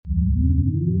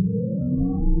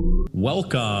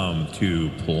Welcome to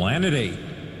Planet 8.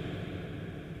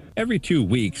 Every 2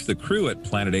 weeks, the crew at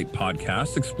Planet 8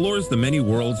 Podcast explores the many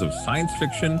worlds of science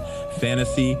fiction,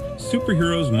 fantasy,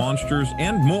 superheroes, monsters,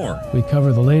 and more. We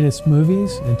cover the latest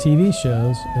movies and TV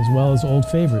shows, as well as old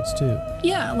favorites, too.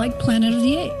 Yeah, like Planet of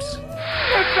the Apes.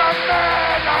 It's a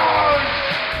madhouse!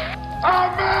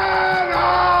 A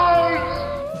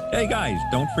madhouse! Hey guys,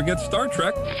 don't forget Star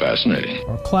Trek. Fascinating.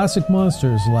 Or classic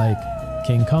monsters like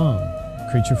King Kong,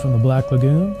 Creature from the Black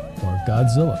Lagoon, or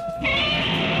Godzilla.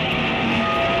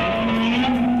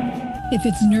 If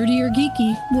it's nerdy or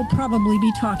geeky, we'll probably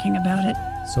be talking about it.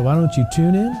 So why don't you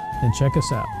tune in and check us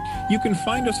out? You can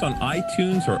find us on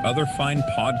iTunes or other fine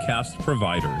podcast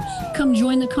providers. Come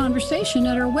join the conversation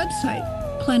at our website,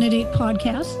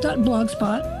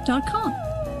 planet8podcast.blogspot.com.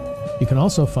 You can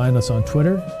also find us on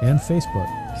Twitter and Facebook.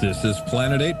 This is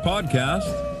Planet 8 Podcast,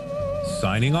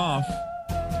 signing off.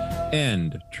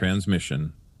 End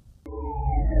transmission.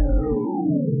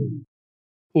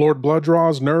 Lord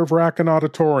Bloodraw's Nerve-Wracking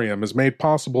Auditorium is made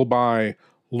possible by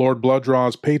Lord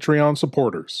Bloodraw's Patreon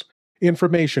supporters.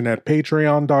 Information at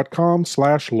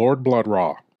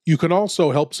patreon.com/LordBloodraw. You can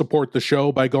also help support the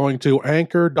show by going to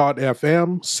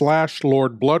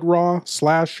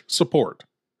anchor.fm/LordBloodraw/support.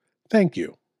 Thank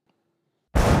you.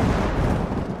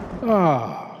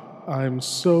 I'm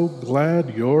so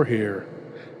glad you're here.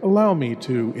 Allow me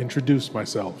to introduce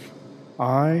myself.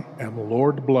 I am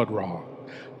Lord Bloodraw.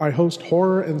 I host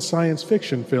horror and science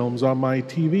fiction films on my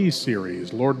TV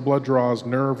series, Lord Bloodraw's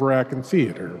Nerve-Wracking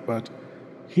Theater, but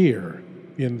here,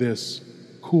 in this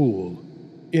cool,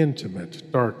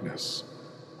 intimate darkness,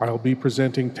 I'll be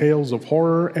presenting tales of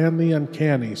horror and the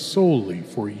uncanny solely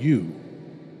for you,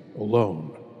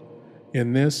 alone.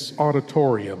 In this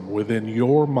auditorium within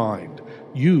your mind,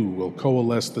 you will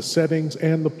coalesce the settings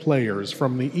and the players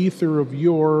from the ether of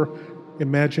your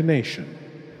imagination.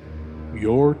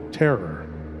 Your terror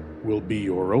will be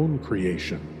your own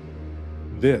creation.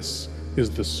 This is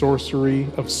the sorcery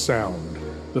of sound,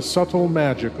 the subtle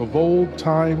magic of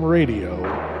old-time radio,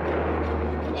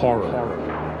 horror.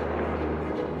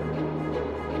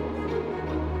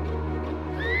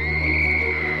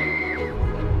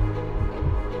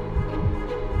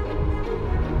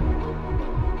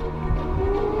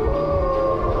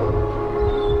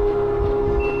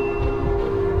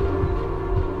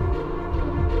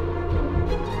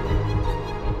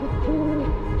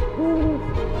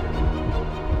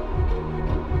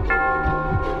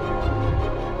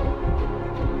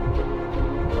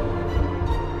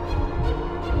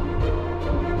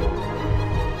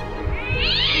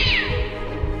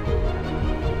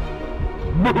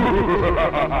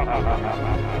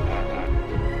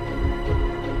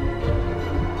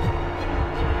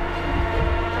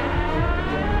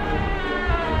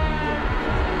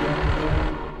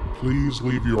 Please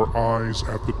leave your eyes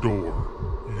at the door.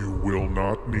 You will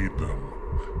not need them.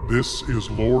 This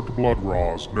is Lord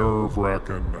Bloodraw's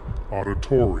Nerve-Wracking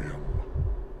Auditorium.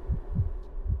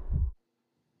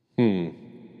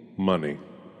 Money.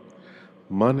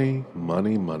 Money,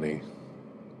 money, money.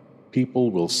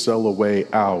 People will sell away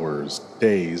hours,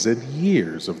 days, and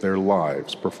years of their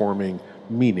lives performing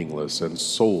meaningless and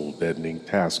soul-deadening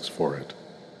tasks for it.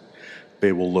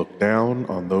 They will look down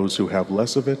on those who have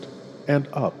less of it and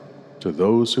up to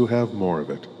those who have more of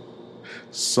it.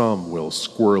 Some will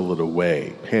squirrel it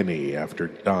away, penny after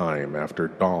dime after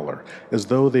dollar, as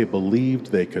though they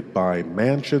believed they could buy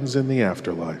mansions in the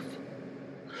afterlife.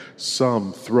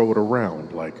 Some throw it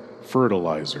around like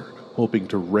fertilizer, hoping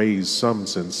to raise some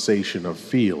sensation of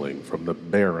feeling from the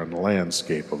barren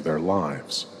landscape of their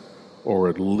lives, or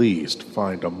at least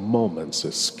find a moment's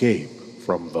escape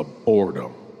from the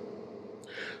boredom.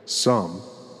 Some,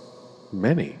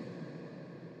 many,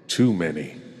 too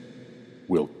many,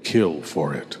 will kill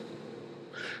for it.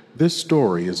 This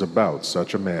story is about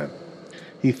such a man.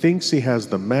 He thinks he has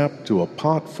the map to a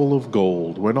pot full of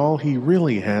gold when all he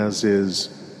really has is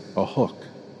a hook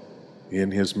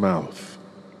in his mouth,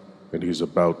 and he's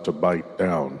about to bite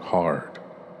down hard.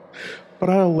 But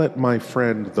I'll let my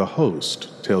friend the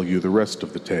host tell you the rest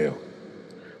of the tale.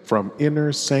 From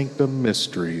Inner Sanctum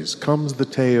Mysteries comes the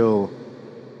tale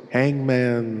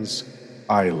Hangman's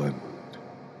Island.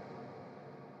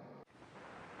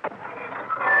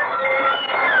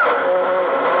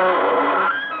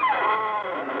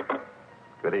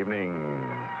 Good evening,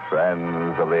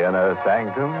 friends of the Inner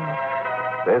Sanctum.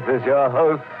 This is your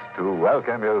host to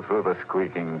welcome you through the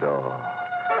squeaking door.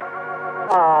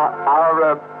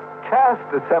 Our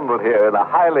cast assembled here in a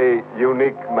highly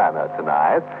unique manner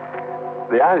tonight.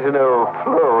 The ingenue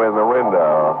flew in the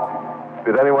window.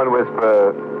 Did anyone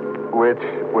whisper, which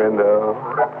window?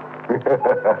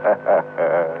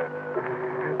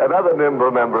 Another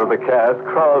nimble member of the cast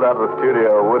crawled out of the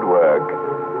studio woodwork.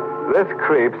 This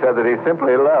creep said that he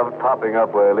simply loved popping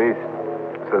up where least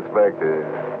suspected.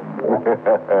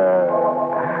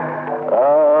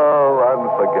 Oh,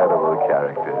 unforgettable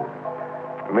characters.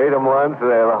 Meet them once,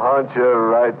 they'll haunt you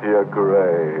right to your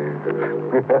grave.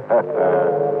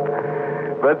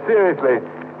 But seriously,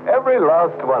 every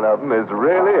last one of them is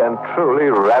really and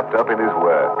truly wrapped up in his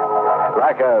work.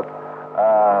 Like a,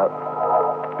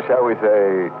 shall we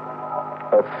say,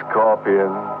 a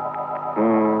scorpion.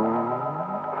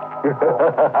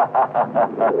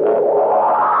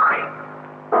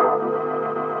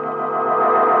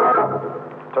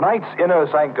 Tonight's Inner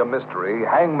Sanctum mystery,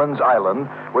 Hangman's Island,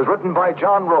 was written by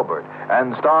John Robert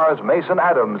and stars Mason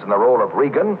Adams in the role of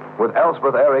Regan with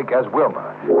Elspeth Eric as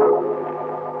Wilma.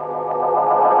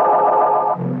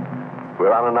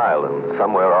 We're on an island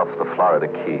somewhere off the Florida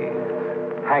Keys.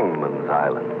 Hangman's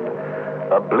Island.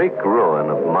 A bleak ruin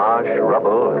of marsh,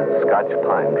 rubble, and Scotch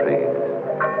pine trees.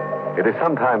 It is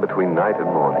sometime between night and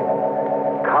morning.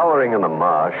 Cowering in the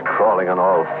marsh, crawling on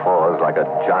all fours like a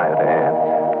giant ant,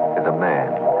 is a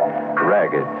man,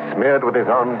 ragged, smeared with his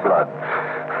own blood,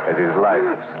 as his life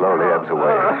slowly ebbs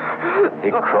away.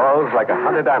 He crawls like a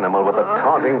hunted animal with the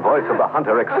taunting voice of the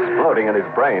hunter exploding in his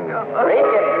brain.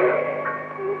 Regan,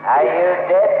 are you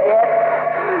dead yet?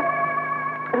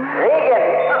 Regan!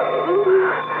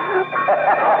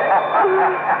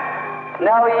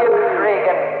 No use,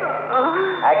 Regan.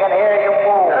 I can hear you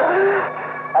move.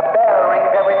 A bell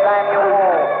rings every time you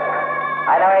move.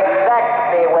 I know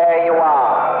exactly where you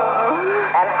are.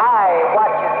 An eye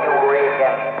watches you,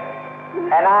 Regan.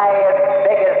 An eye as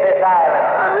big as this island.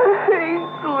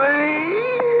 Hinkley!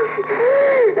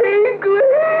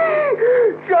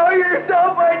 Show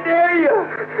yourself, I dare you!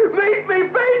 Meet me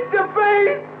face to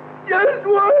face! Just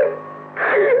once!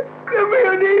 Give me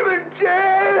an even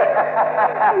chance!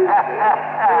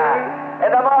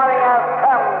 In the morning I'll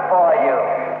come for you.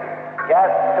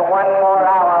 Just 1 more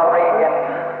hour, Regan,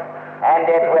 and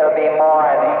it will be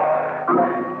morning.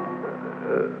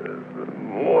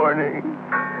 Morning.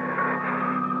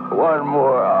 1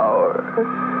 more hour.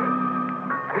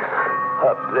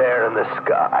 Up there in the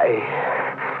sky,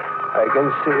 I can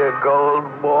see a gold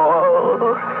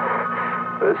ball.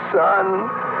 The sun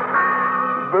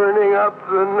burning up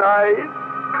the night.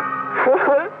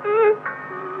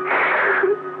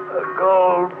 A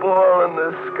gold ball in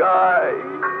the sky.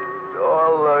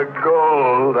 All the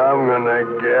gold I'm gonna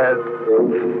get.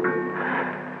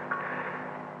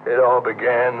 It all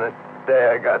began the day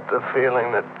I got the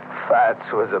feeling that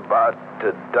Fats was about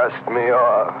to dust me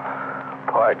off.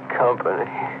 Part company.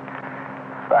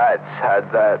 Fats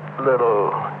had that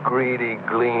little greedy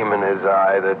gleam in his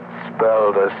eye that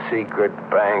spelled a secret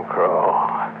bankroll.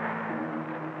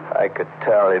 I could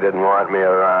tell he didn't want me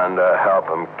around to help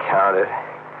him count it.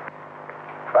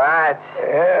 Fats?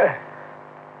 Yeah?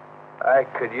 I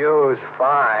could use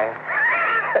 5.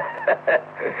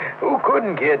 Who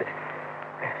couldn't, kid?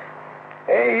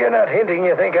 Hey, you're not hinting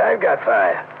you think I've got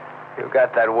 5. You've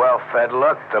got that well-fed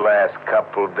look the last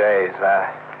couple days.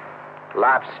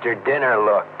 Lobster dinner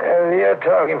look. You're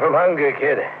talking from hunger,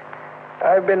 kid.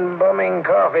 I've been bumming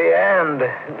coffee and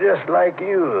just like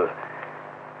you.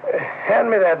 Hand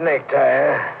me that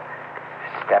necktie, huh?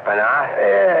 Stepping out?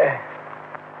 Yeah.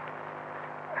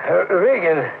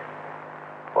 Regan.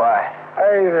 What?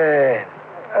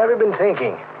 I've been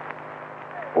thinking.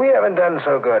 We haven't done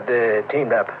so good,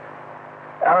 teamed up.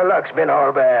 Our luck's been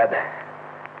all bad.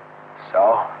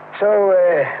 So? So,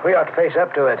 we ought to face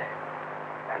up to it.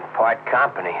 And part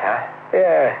company, huh?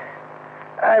 Yeah.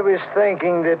 I was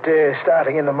thinking that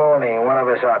starting in the morning, one of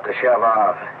us ought to shove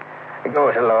off. Go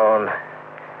it alone.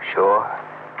 Sure.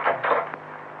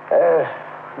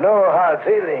 No hard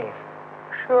feeling.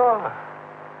 Sure.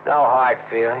 No hard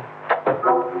feeling.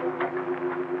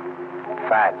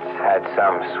 Fats had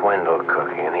some swindle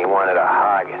cooking, and he wanted to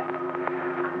hog it.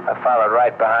 I followed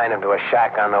right behind him to a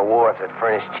shack on the wharf that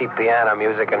furnished cheap piano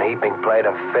music and a heaping plate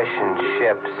of fish and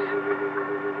chips.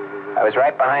 I was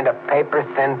right behind a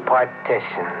paper-thin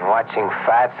partition, watching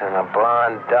Fats and a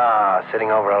blonde doll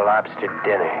sitting over a lobster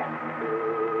dinner.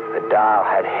 The doll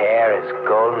had hair as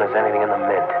golden as anything in the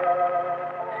mint.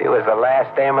 If he was the last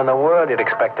dame in the world, you'd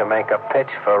expect to make a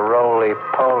pitch for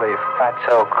roly-poly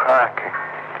Fatso Crocker.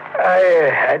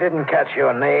 I didn't catch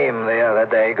your name the other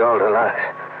day, Goldilocks.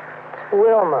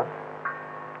 Wilma.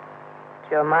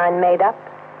 Is your mind made up?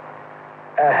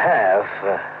 I have.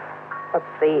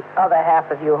 What's the other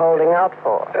half of you holding out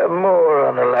for? More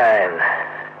on the line.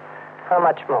 How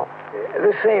much more?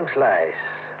 The same slice.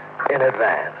 In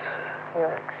advance.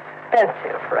 You're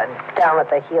expensive for a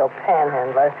down-at-the-heel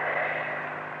panhandler.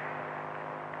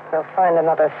 We'll find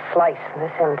another slice in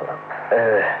this envelope.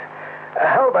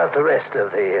 How about the rest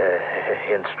of the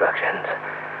instructions?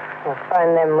 We'll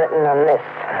find them written on this.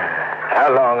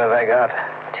 How long have I got?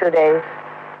 2 days.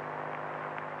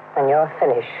 When you're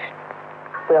finished,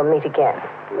 we'll meet again.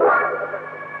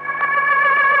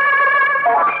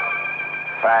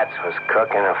 Fats was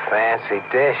cooking a fancy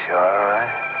dish, all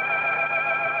right.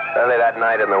 Early that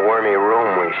night in the wormy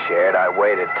room we shared, I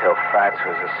waited till Fats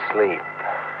was asleep.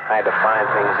 I had to find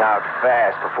things out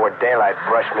fast before daylight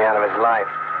brushed me out of his life.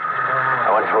 I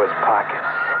went through his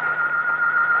pockets.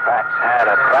 Fats had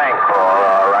a bankroll,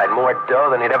 all right. More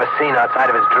dough than he'd ever seen outside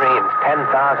of his dreams. $10,000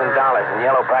 in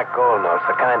yellow-back gold notes,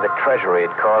 the kind the Treasury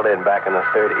had called in back in the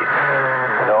 30s.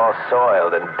 And all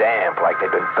soiled and damp like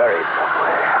they'd been buried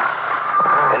somewhere.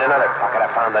 In another pocket,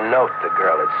 I found the note the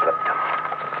girl had slipped him.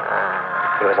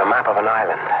 It was a map of an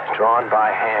island, drawn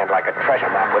by hand like a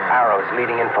treasure map with arrows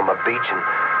leading in from a beach and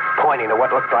pointing to what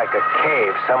looked like a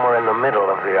cave somewhere in the middle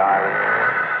of the island.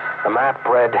 The map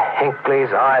read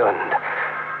Hinckley's Island.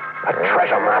 A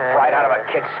treasure map right out of a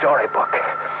kid's storybook.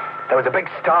 There was a big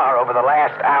star over the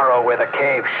last arrow where the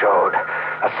cave showed.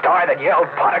 A star that yelled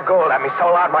pot of gold at me so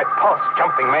loud my pulse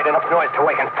jumping made enough noise to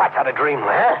waken Fats out of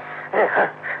dreamland.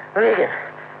 Regan,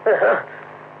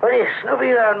 what are you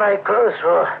snooping around my clothes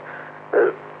for?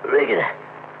 Regan,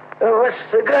 what's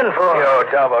the gun for?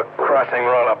 You double-crossing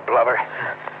roll of blubber.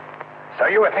 So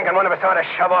you were thinking one of us ought to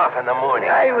shove off in the morning?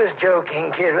 I was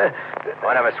joking, kid.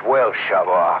 One of us will shove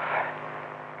off.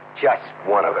 Just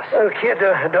one of us. Oh, kid,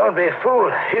 don't be a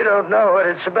fool. You don't know what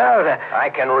it's about. I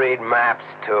can read maps,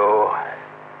 too.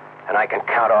 And I can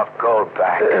count off gold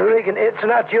back. Regan, it's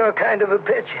not your kind of a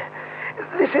pitch.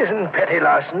 This isn't petty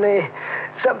larceny.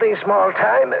 Something small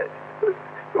time.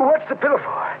 What's the pillow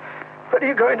for? What are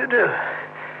you going to do?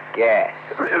 Guess.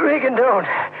 Regan, don't.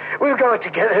 We'll go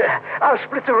together. I'll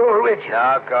split the roll with you.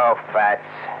 Now go, Fats.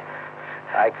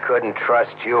 I couldn't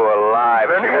trust you alive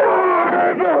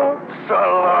anymore. So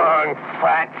long,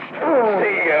 Fats.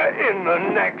 See ya in the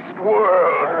next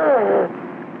world.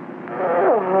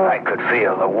 I could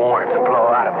feel the warmth blow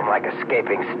out of him like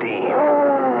escaping steam.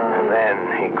 And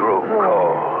then he grew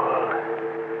cold.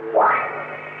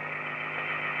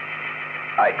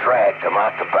 I dragged him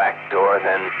out the back door,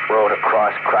 then rode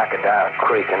across Crocodile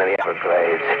Creek into the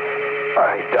Everglades.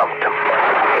 I dumped him.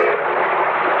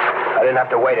 I didn't have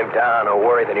to weight him down or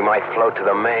worry that he might float to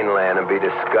the mainland and be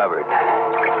discovered.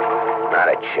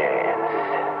 Not a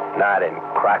chance. Not in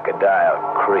Crocodile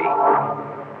Creek.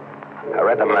 I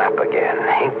read the map again.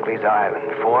 Hinckley's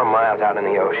Island, 4 miles out in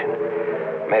the ocean.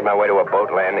 Made my way to a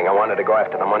boat landing. I wanted to go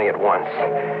after the money at once.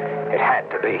 It had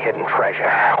to be hidden treasure.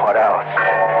 What else?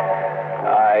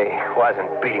 I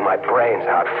wasn't beating my brains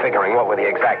out figuring what were the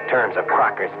exact terms of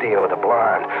Crocker's deal with the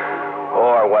blonde,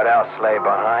 or what else lay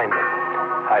behind it.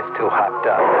 I was too hopped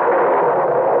up.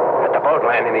 At the boat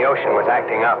landing, the ocean was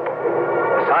acting up.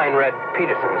 The sign read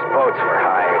Peterson's boats for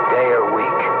hire, day or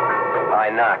week.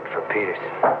 I knocked for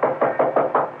Peterson.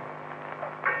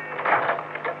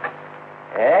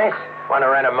 Yes? Want to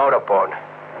rent a motorboat.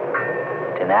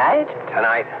 Tonight?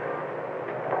 Tonight.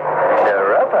 The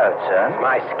rough out, son. It's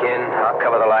my skin. I'll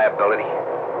cover the liability.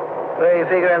 Where are you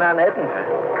figuring on heading for?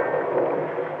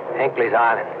 Hinckley's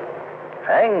Island.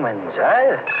 Hangman's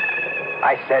Island?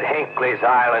 I said Hinckley's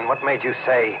Island. What made you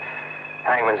say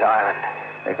Hangman's Island?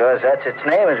 Because that's its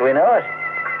name as we know it.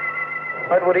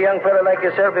 What would a young fellow like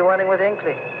yourself be wanting with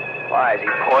Hinckley? Why, is he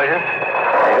poisoned?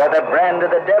 They got the brand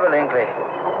of the devil, Hinckley.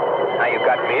 Now you've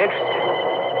got me interested.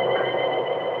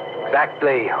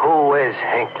 Exactly who is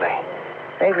Hinckley?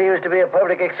 Hinckley used to be a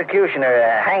public executioner,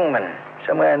 a hangman,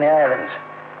 somewhere in the islands.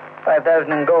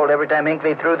 5,000 in gold every time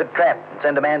Hinckley threw the trap and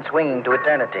sent a man swinging to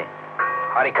eternity.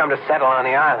 How'd he come to settle on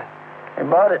the island? He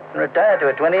bought it and retired to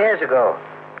it 20 years ago.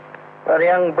 Brought a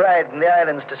young bride from the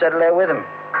islands to settle there with him.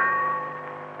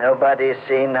 Nobody's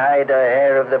seen hide or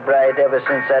hair of the bride ever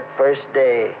since that first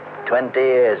day, 20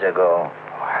 years ago.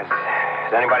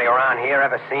 Has anybody around here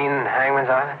ever seen Hangman's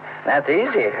Island? Not these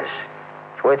years.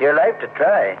 It's worth your life to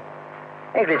try.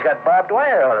 Hinckley's got barbed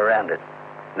wire all around it.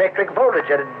 Electric voltage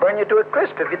that'd burn you to a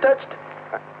crisp if you touched it.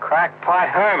 A crackpot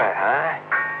hermit, huh?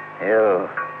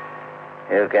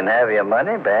 You can have your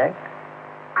money back.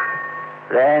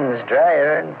 Land's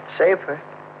drier and safer.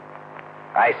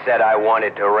 I said I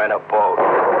wanted to rent a boat.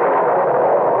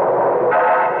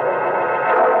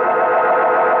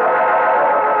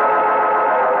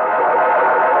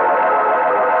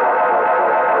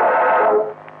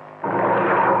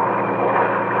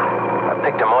 I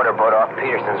picked a motorboat off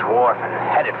Peterson's Wharf and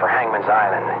headed for Hangman's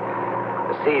Island.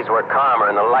 The seas were calmer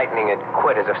and the lightning had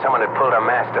quit as if someone had pulled a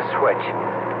master switch.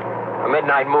 A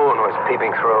midnight moon was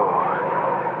peeping through.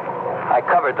 I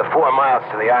covered the 4 miles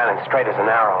to the island straight as an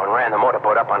arrow and ran the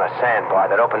motorboat up on a sandbar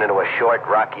that opened into a short,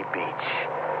 rocky beach.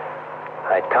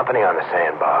 I had company on the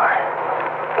sandbar.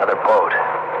 Another boat.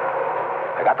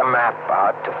 I got the map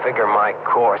out to figure my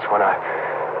course when a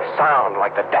sound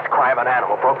like the death cry of an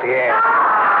animal broke the air.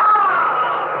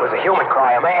 It was a human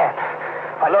cry, a man.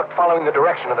 I looked, following the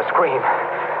direction of the scream.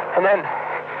 And then,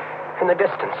 in the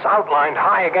distance, outlined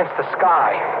high against the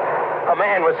sky, a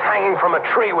man was hanging from a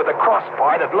tree with a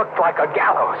crossbar that looked like a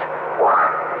gallows.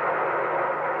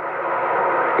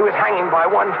 He was hanging by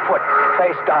one foot,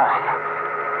 face down.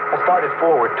 I started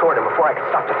forward toward him before I could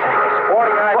stop to think.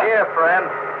 Sporting idea, friend.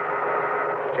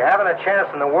 But you haven't a chance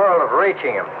in the world of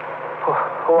reaching him.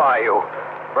 Who are you?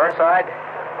 Burnside?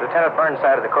 Lieutenant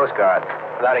Burnside of the Coast Guard.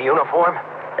 Without a uniform?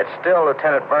 It's still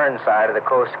Lieutenant Burnside of the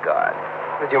Coast Guard.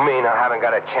 What do you mean I haven't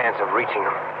got a chance of reaching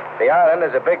him? The island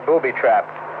is a big booby trap.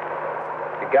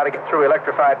 You've got to get through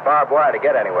electrified barbed wire to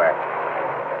get anywhere.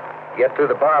 You get through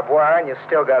the barbed wire, and you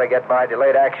still got to get by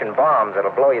delayed action bombs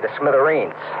that'll blow you to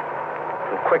smithereens.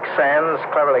 And quicksands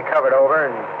cleverly covered over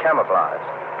and camouflaged.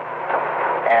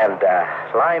 And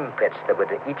lime pits that would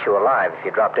eat you alive if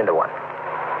you dropped into one.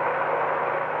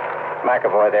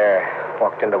 McAvoy there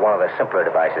walked into one of the simpler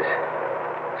devices.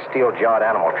 Steel-jawed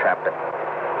animal trap that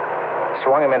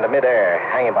swung him into midair,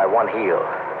 hanging by one heel.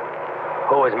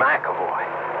 Who is McAvoy?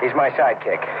 He's my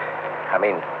sidekick. I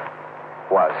mean,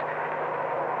 was.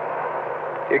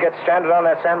 You get stranded on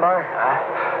that sandbar?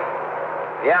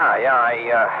 Yeah.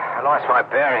 I lost my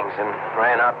bearings and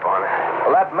ran up on it.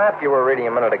 Well, that map you were reading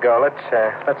a minute ago, let's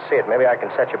see it. Maybe I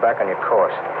can set you back on your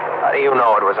course. How do you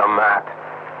know it was a map?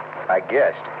 I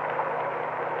guessed.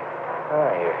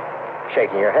 Oh, you're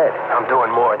shaking your head. I'm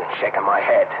doing more than shaking my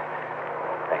head.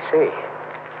 I see.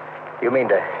 You mean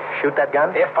to shoot that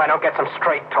gun? If I don't get some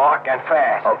straight talk and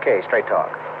fast. Okay, straight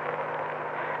talk.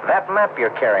 That map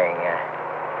you're carrying,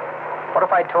 what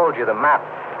if I told you the map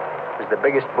was the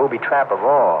biggest booby trap of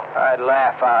all? I'd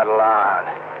laugh out loud.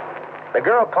 The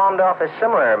girl palmed off a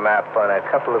similar map on a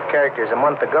couple of characters a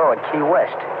month ago in Key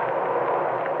West.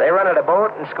 They rented a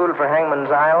boat and scooted for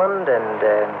Hangman's Island and...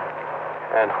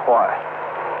 And what?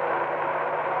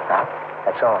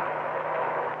 That's all.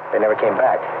 They never came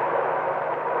back.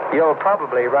 You'll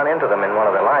probably run into them in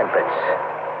one of the lime pits.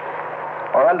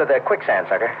 Or under the quicksand,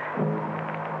 sucker.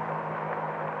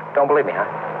 Don't believe me, huh?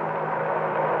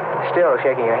 Still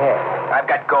shaking your head. I've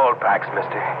got gold backs,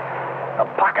 mister. A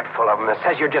pocket full of them that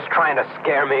says you're just trying to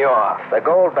scare me off. The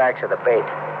gold backs are the bait.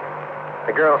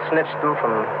 The girl snitched them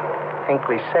from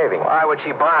Hinckley's savings. Why would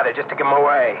she bother just to give them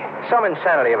away? Some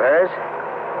insanity of hers.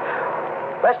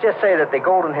 Let's just say that the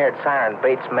golden-haired siren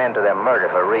baits men to their murder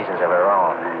for reasons of her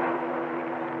own.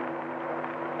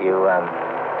 You,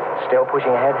 still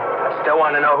pushing ahead? I still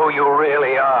want to know who you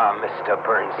really are, Mr.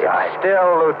 Burnside. It's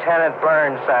still Lieutenant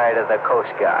Burnside of the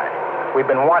Coast Guard. We've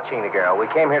been watching the girl. We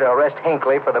came here to arrest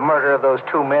Hinckley for the murder of those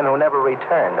 2 men who never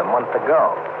returned a month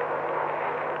ago.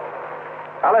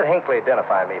 I'll let Hinckley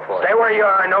identify me for you. Stay where you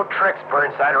are. No tricks,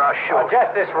 Burnside, or I'll shoot.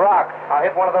 Just this rock. I'll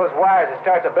hit one of those wires that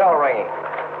starts a bell ringing.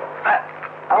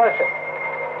 Now listen.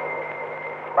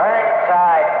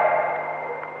 Burnside.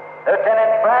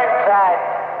 Lieutenant Burnside.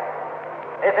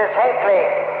 This is Hinckley.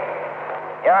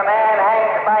 Your man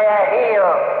hangs by a heel,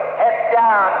 head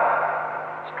down,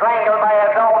 strangled by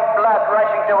his own blood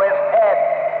rushing to his head.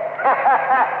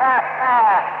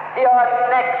 You're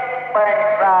next,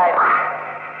 Burnside.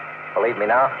 Believe me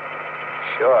now?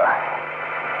 Sure.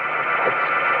 It's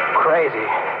crazy.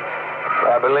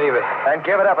 I believe it. Then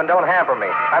give it up and don't hamper me.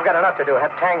 I've got enough to do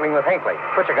tangling with Hinckley.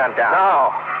 Put your gun down.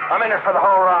 No. I'm in it for the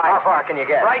whole ride. How far can you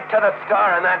get? Right to the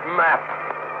star on that map.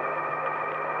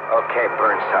 Okay,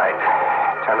 Burnside.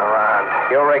 Turn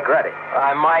around. You'll regret it.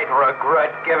 I might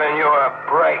regret giving you a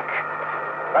break.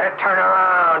 Better turn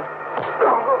around.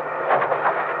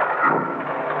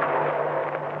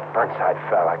 Burnside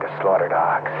fell like a slaughtered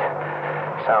ox.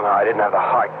 Somehow I didn't have the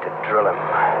heart to drill him.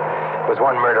 It was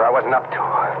one murder I wasn't up to.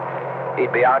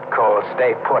 He'd be out cold,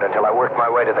 stay put until I worked my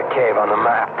way to the cave on the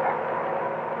map.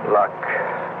 Luck.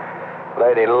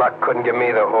 Lady Luck couldn't give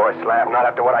me the horse laugh, not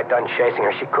after what I'd done chasing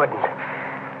her. She couldn't.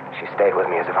 She stayed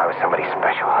with me as if I was somebody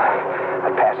special.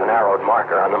 I'd pass an arrowed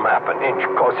marker on the map an inch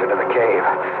closer to the cave,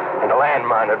 and the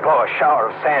landmine would blow a shower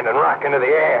of sand and rock into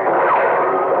the air.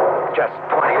 Just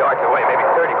 20 yards away, maybe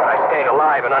 30, but I stayed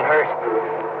alive and unhurt.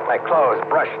 My clothes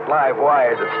brushed live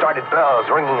wires that started bells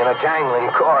ringing in a jangling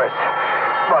chorus.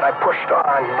 But I pushed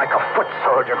on like a foot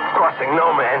soldier crossing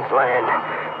no man's land.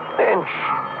 Inch,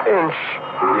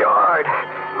 yard.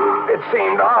 It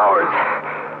seemed hours,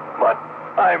 but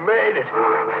I made it.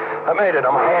 I made it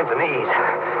on my hands and knees.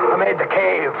 I made the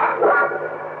cave.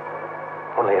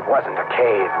 Only it wasn't a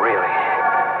cave, really.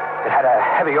 It had a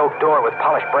heavy oak door with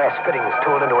polished brass fittings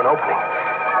tooled into an opening.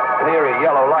 An eerie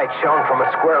yellow light shone from a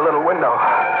square little window.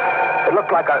 It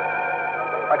looked like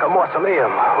a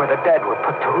mausoleum where the dead were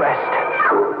put to rest.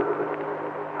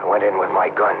 I went in with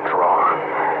my gun drawn.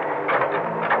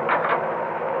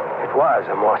 It was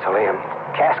a mausoleum,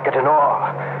 casket and all,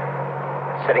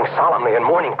 sitting solemnly in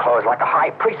mourning clothes like a high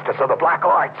priestess of the black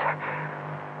arts,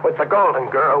 with the golden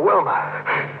girl, Wilma.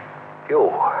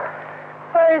 You.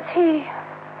 Where is he,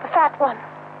 the fat one?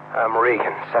 I'm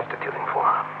Regan, substituting for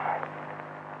him.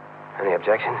 Any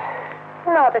objections?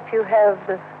 Not if you have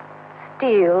the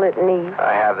steel it needs.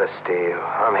 I have the steel.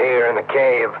 I'm here in the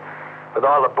cave. With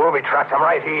all the booby traps, I'm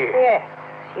right here. Yes,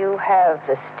 you have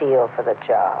the steel for the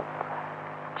job.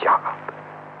 Job?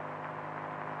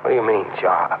 What do you mean,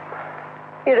 job?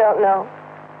 You don't know?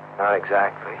 Not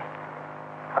exactly.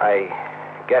 I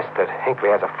guess that Hinckley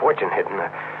has a fortune hidden,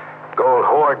 a gold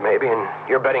hoard maybe, and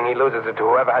you're betting he loses it to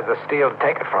whoever has the steel to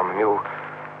take it from him. You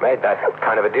made that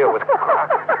kind of a deal with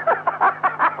Crocker.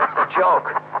 What's the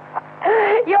joke?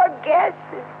 Your guess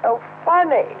is so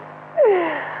funny.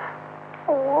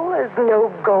 Oh, there's no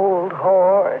gold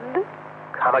hoard.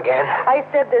 Come again? I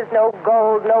said there's no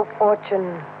gold, no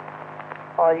fortune.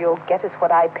 All you'll get is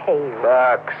what I pay you.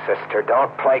 Look, sister,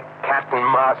 don't play cat and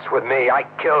mouse with me. I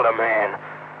killed a man.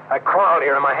 I crawled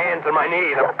here on my hands and my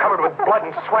knees. I'm covered with blood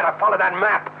and sweat. I followed that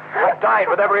map. I died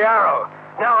with every arrow.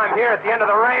 Now I'm here at the end of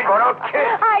the rainbow. Don't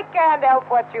kiss. I can't help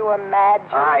what you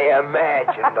imagine. I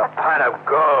imagined a pot of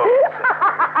gold.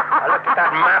 I looked at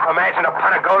that map, imagined a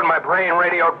pot of gold, and my brain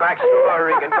radioed back. Sure,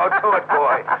 Regan, go to it,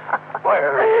 boy.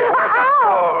 Where is it? Where's the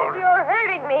gold? You're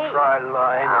hurting me. Try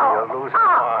lying and you'll lose an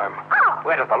arm.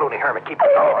 Where does the loony hermit keep the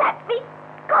gold? Let me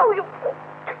go, you...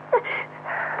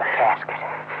 The casket.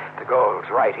 The gold's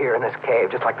right here in this cave,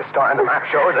 just like the star on the map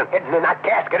shows, and hidden in that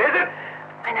casket, is it?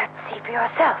 Why not see for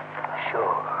yourself?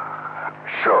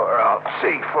 Sure, I'll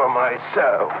see for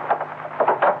myself.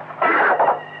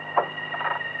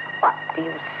 What do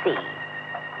you see?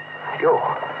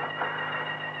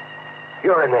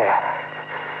 You're in there,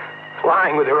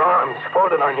 lying with your arms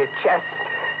folded on your chest,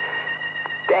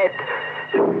 dead.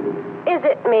 Is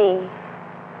it me?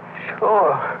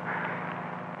 Sure.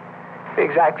 The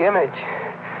exact image.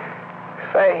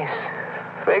 Face,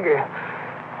 figure,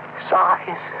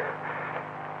 size.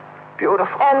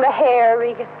 Beautiful. And the hair,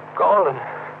 Regan? Golden.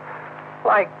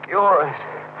 Like yours.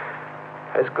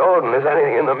 As golden as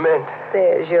anything in the mint.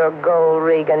 There's your gold,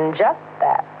 Regan. Just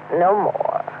that. No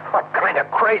more. What kind of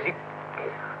crazy...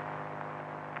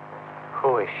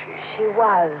 Who is she? She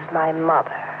was my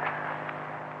mother.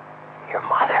 Your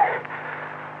mother?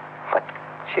 But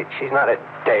she's not a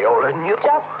day older than you.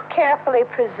 Just carefully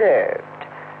preserved.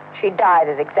 She died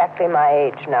at exactly my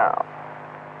age now.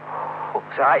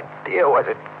 Whose idea was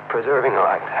it preserving her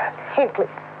like that? Hinckley.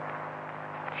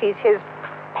 She's his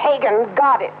pagan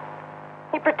goddess.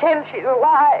 He pretends she's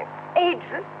alive,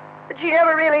 ageless, but she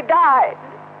never really died.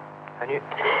 And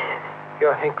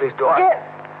you're Hinckley's daughter? Yes.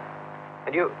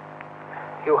 And you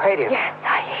hate him? Yes,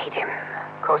 I hate him.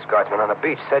 Coast Guardsmen on the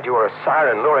beach said you were a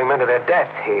siren luring men to their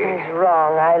death here. He's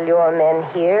wrong. I lure men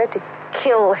here to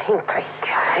kill Hinckley.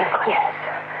 Hinckley? Yes.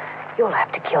 You'll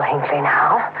have to kill Hinckley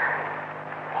now.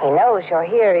 He knows you're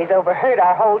here. He's overheard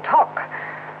our whole talk.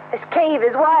 This cave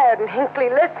is wired, and Hinckley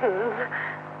listens.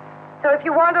 So if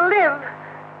you want to live,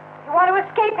 you want to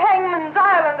escape Hangman's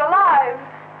Island alive,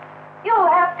 you'll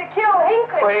have to kill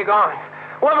Hinckley. Where are you going?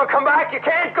 Wilma, come back. You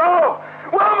can't go.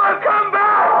 Wilma, come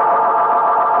back!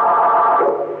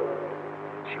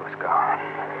 She was gone.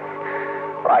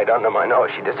 Right under my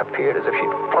nose, she disappeared as if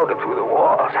she'd floated through the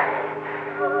walls.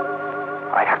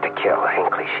 I'd have to kill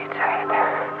Hinckley, she'd said.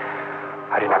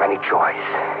 I didn't have any choice.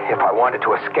 If I wanted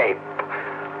to escape,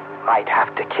 I'd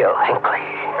have to kill Hinckley.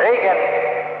 Regan,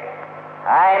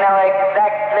 I know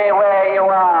exactly where you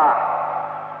are.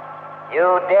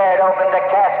 You dared open the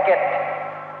casket.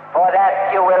 For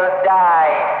that you will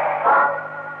die.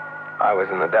 I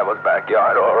was in the devil's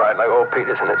backyard, all right, like old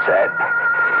Peterson had said.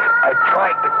 I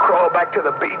tried to crawl back to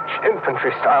the beach,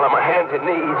 infantry style, on my hands and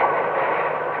knees.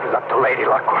 It was up to Lady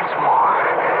Luck once more.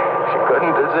 She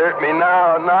couldn't desert me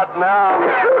now, not now.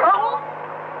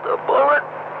 The bullet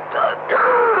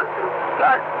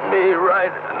got me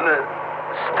right in the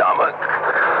stomach.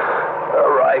 A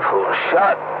rifle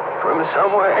shot from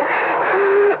somewhere.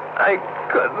 I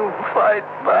couldn't fight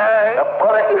back. The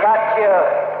bullet got you.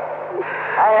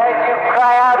 I heard you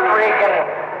cry out, Regan.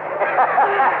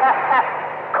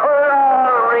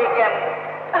 Crawl, Regan.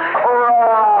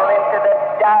 Crawl into the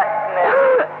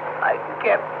darkness. I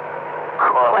kept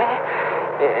crawling.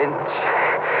 Inch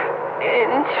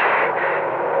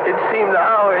It seemed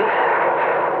hours.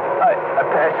 I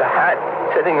passed a hat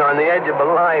sitting on the edge of a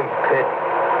lime pit.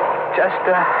 Just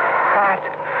a hat.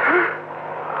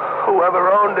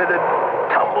 Whoever owned it had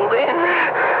tumbled in.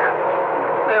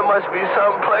 There must be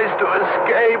some place to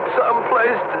escape, some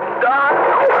place to die.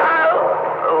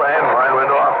 The landmine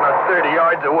went off not 30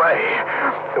 yards away.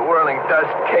 The whirling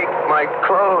dust caked my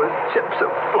clothes. Chips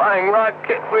of flying rock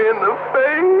hit me in the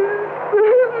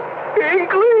face.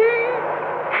 Hinckley!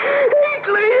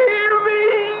 Hinckley, hear me!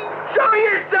 Show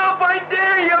yourself, I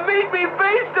dare you! Meet me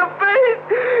face to face!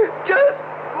 Just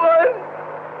one.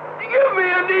 Give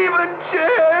me an even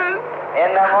chance.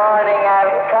 In the morning,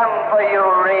 I'll come for you,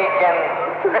 Regan.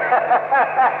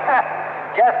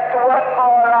 Just one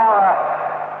more hour.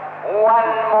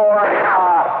 One more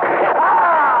hour.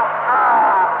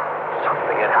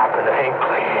 Something had happened to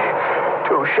Hinckley.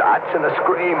 2 shots and a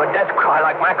scream, a death cry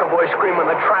like McAvoy's scream when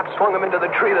the trap swung him into the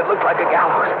tree that looked like a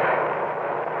gallows.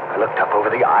 I looked up over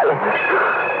the island.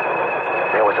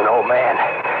 There was an old man.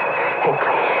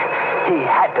 Hinckley. He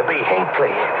had to be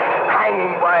Hinckley.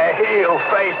 Hanging by a heel,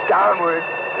 face downward.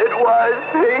 It was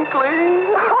Hinckley.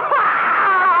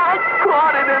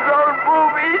 Caught in his own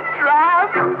booby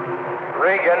trap.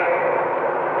 Regan.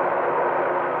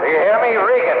 Do you hear me,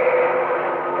 Regan?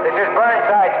 This is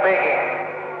Burnside speaking.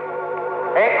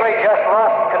 Hinckley just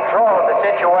lost control of the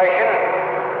situation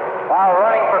while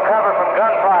running for cover from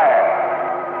gunfire.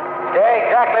 Stay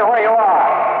exactly where you are.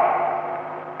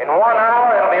 In 1 hour,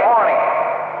 it'll be morning.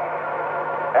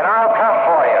 And I'll come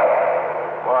for you.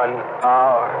 1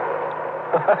 hour.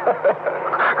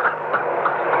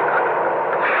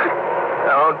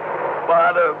 Don't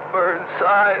bother,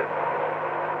 Burnside.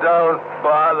 Don't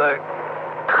bother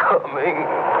coming.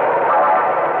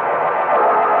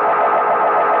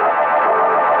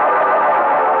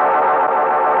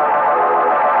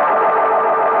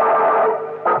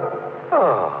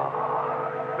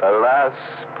 Alas,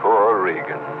 poor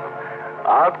Regan.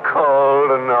 Out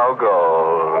cold and no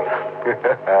gold.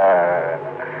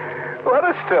 What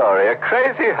a story. A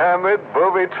crazy hermit,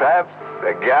 booby traps,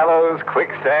 a gallows,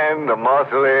 quicksand, a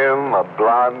mausoleum, a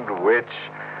blonde witch.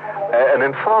 An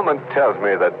informant tells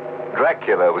me that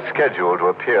Dracula was scheduled to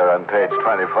appear on page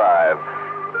 25,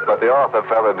 but the author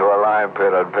fell into a lime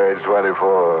pit on page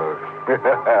 24.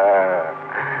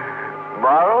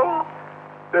 Moral?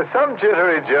 Does some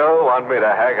jittery Joe want me to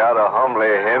hack out a homely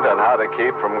hint on how to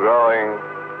keep from growing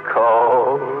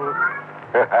cold?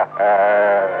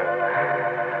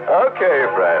 Okay,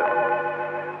 Fred.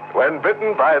 When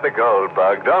bitten by the gold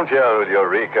bug, don't yell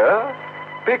Eureka.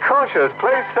 Be cautious,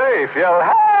 play safe, yell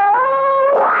help!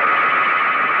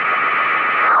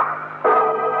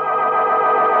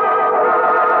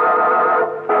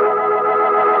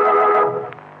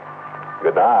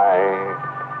 Good night.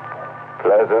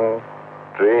 Pleasant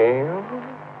dreams.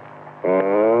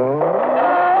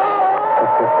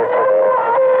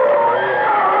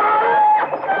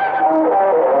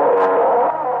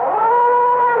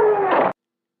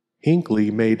 Hinckley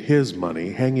made his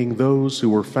money hanging those who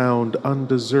were found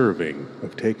undeserving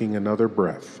of taking another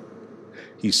breath.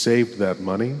 He saved that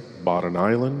money, bought an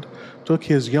island, took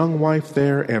his young wife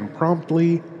there, and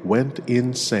promptly went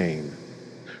insane,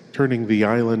 turning the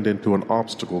island into an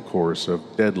obstacle course of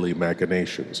deadly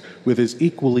machinations, with his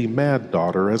equally mad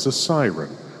daughter as a siren,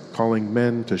 calling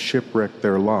men to shipwreck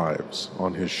their lives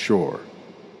on his shore.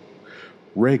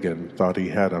 Regan thought he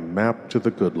had a map to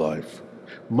the good life.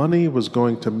 Money was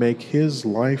going to make his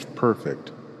life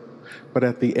perfect. But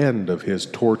at the end of his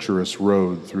torturous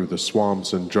road through the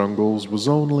swamps and jungles was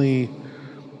only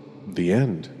the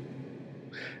end.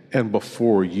 And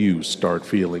before you start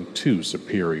feeling too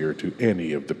superior to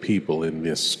any of the people in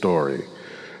this story,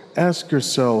 ask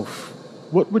yourself,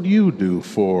 what would you do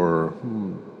for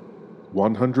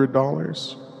 $100?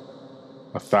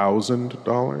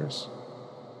 $1,000?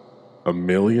 $1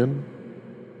 million?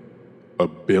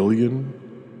 $1 billion?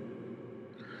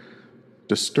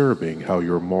 Disturbing how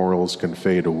your morals can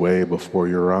fade away before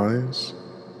your eyes,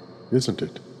 isn't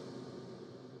it?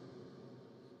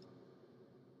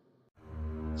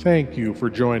 Thank you for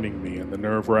joining me in the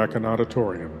nerve-wracking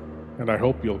auditorium, and I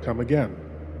hope you'll come again.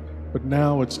 But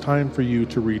now it's time for you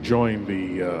to rejoin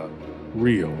the,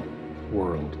 real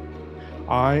world.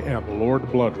 I am Lord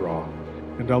Bloodraw,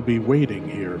 and I'll be waiting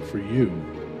here for you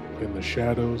in the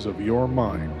shadows of your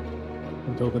mind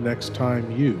until the next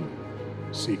time you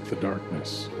seek the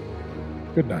darkness.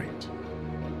 Good night.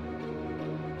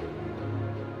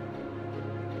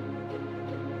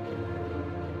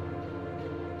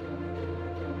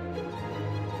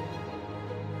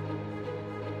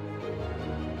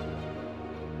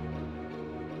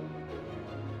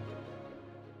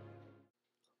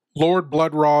 Lord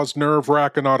Blood-Raw's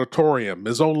Nerve-Rackin' Auditorium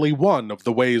is only one of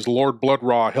the ways Lord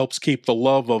Blood-Raw helps keep the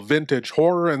love of vintage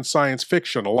horror and science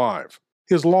fiction alive.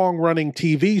 His long-running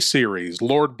TV series,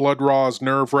 Lord Blood-Raw's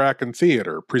Nerve-Rackin'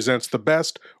 Theater, presents the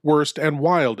best, worst, and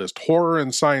wildest horror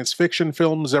and science fiction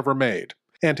films ever made.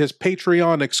 And his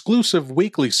Patreon-exclusive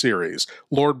weekly series,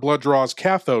 Lord Blood-Raw's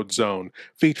Cathode Zone,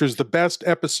 features the best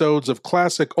episodes of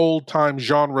classic old-time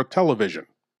genre television.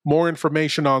 More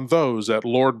information on those at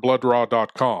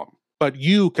lordbloodraw.com. But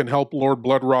you can help Lord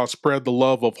Blood-Raw spread the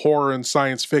love of horror and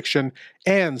science fiction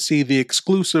and see the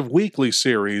exclusive weekly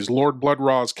series, Lord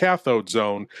Blood-Raw's Cathode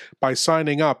Zone, by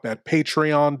signing up at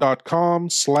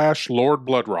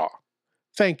patreon.com/lordbloodraw.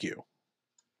 Thank you.